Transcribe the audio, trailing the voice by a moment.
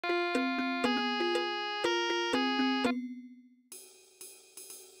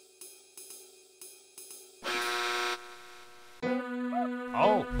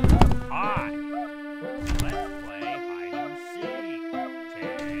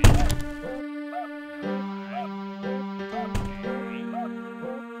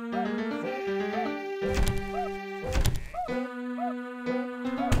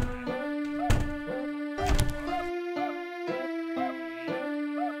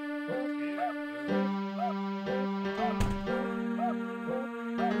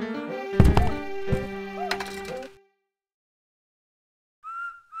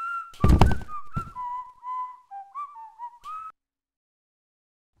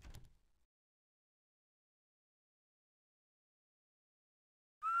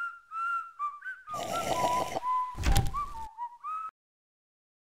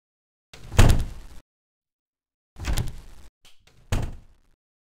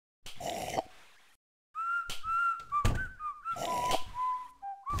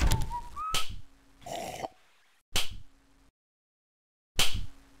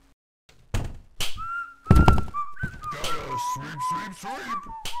sweep, sweep!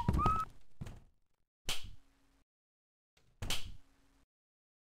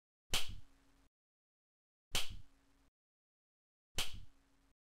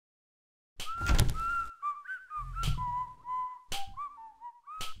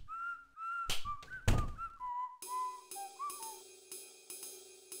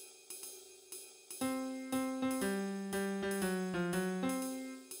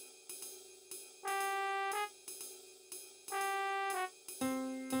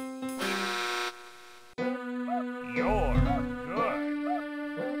 You're good.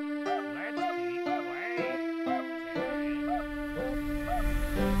 Let's keep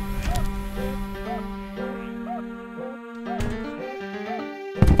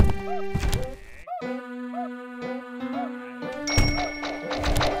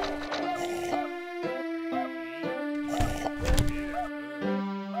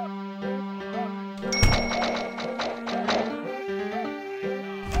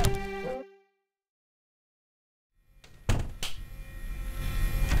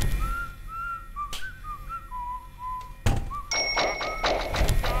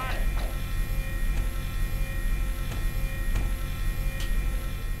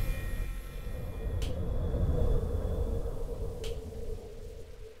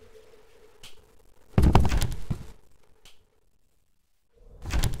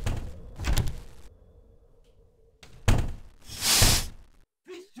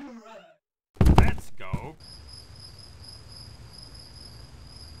Let's go.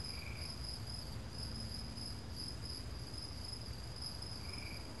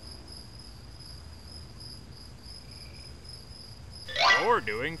 You're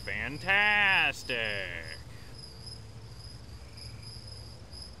doing fantastic.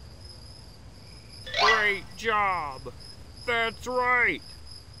 Great job. That's right.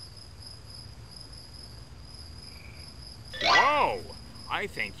 Whoa! I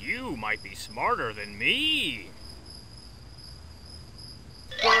think you might be smarter than me.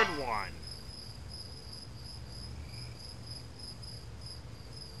 Good one.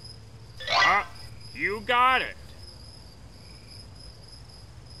 You got it.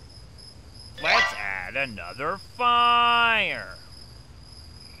 Let's add another fire.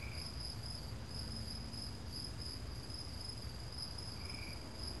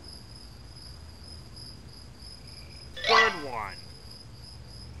 Good one.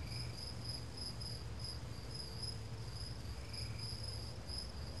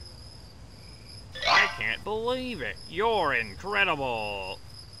 I can't believe it. You're incredible.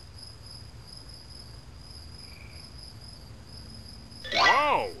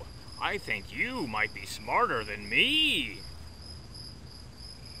 Whoa! I think you might be smarter than me.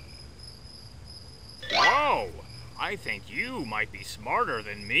 Whoa! I think you might be smarter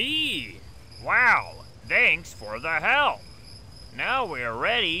than me. Wow! Thanks for the help. Now we're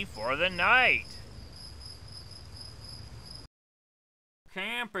ready for the night.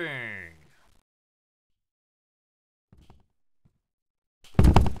 Camping.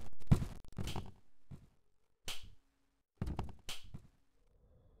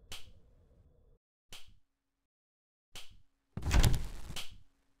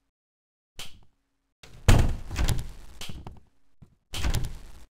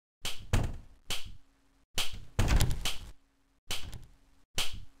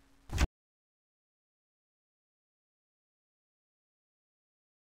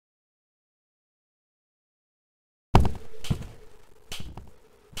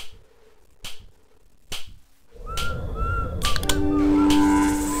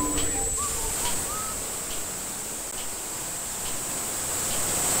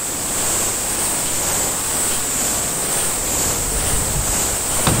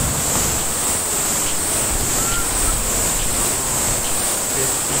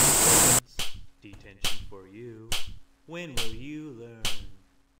 Detention for you. When will you learn?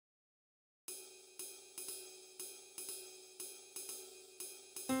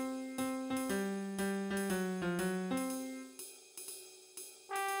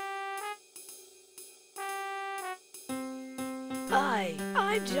 Hi,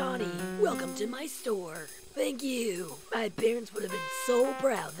 I'm Johnny. Welcome to my store. Thank you. My parents would have been so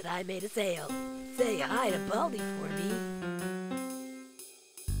proud that I made a sale. Say hi to Baldi for me.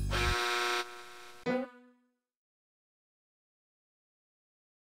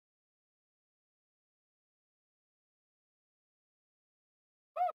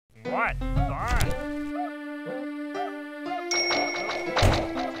 What fun!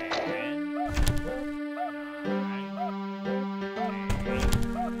 10, 9, 8, 7, 6,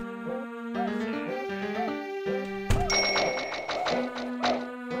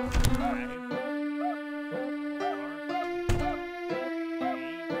 5, 4,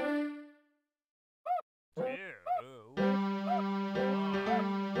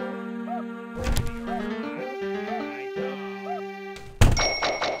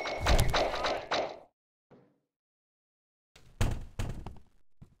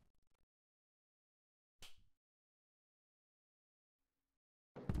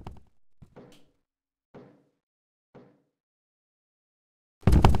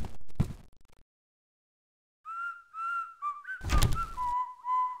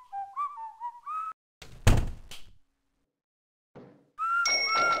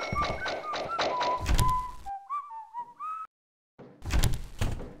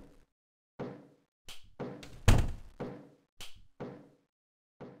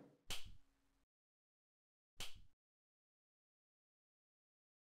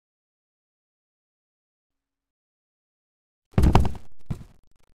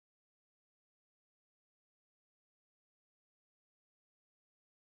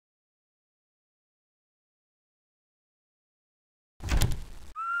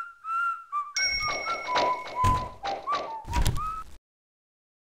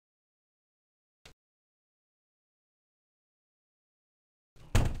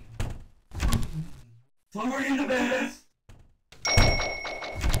 Sorry in advance!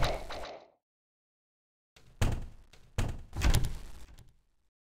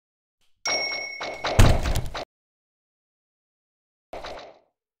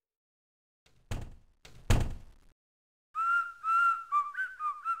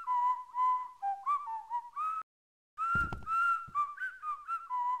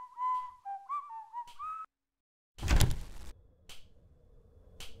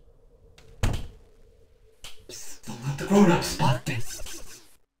 Don't let the grown-ups spot this!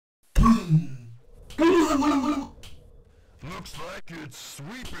 Boom! Looks like it's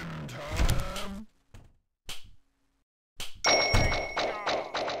sweeping time. That's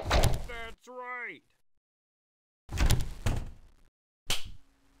right.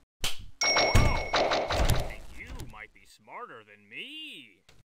 Whoa! I think you might be smarter than me.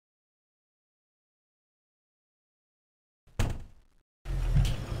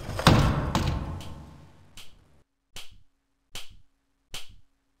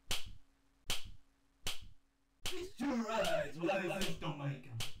 Feast your eyes while I face don't make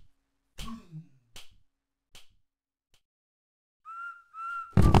 'em. Boom!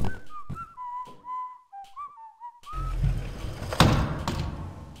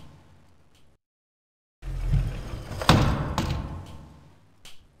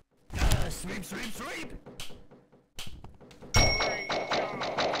 Sweep, sweep, sweep! Great job.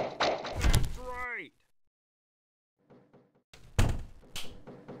 That's right.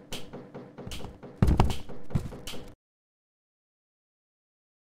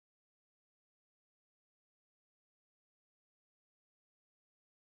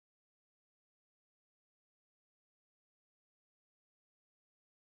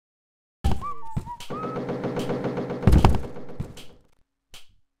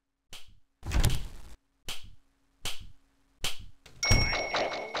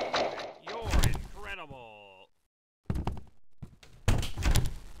 You're incredible.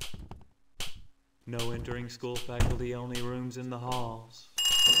 No entering school faculty, only rooms in the halls.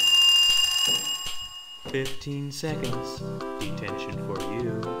 15 seconds. Detention for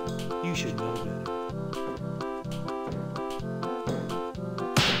you. You should know better.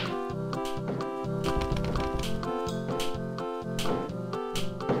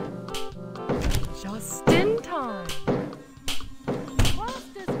 Just in time. Class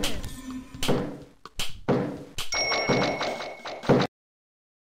dismissed.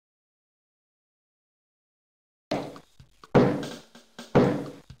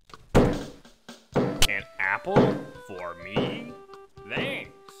 An apple for me?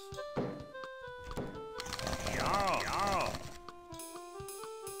 Thanks. Yum, yum.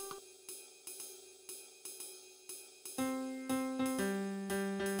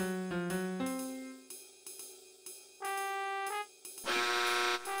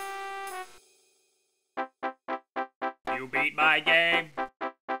 You beat my game.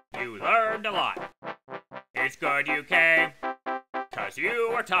 You learned a lot. It's good you came, 'cause you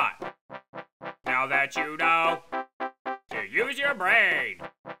were taught. Now that you know to use your brain,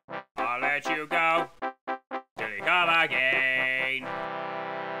 I'll let you go till you come again.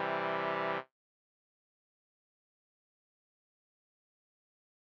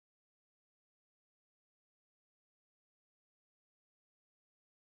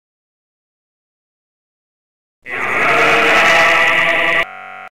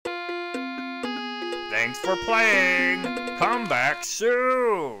 Thanks for playing. Come back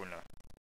soon.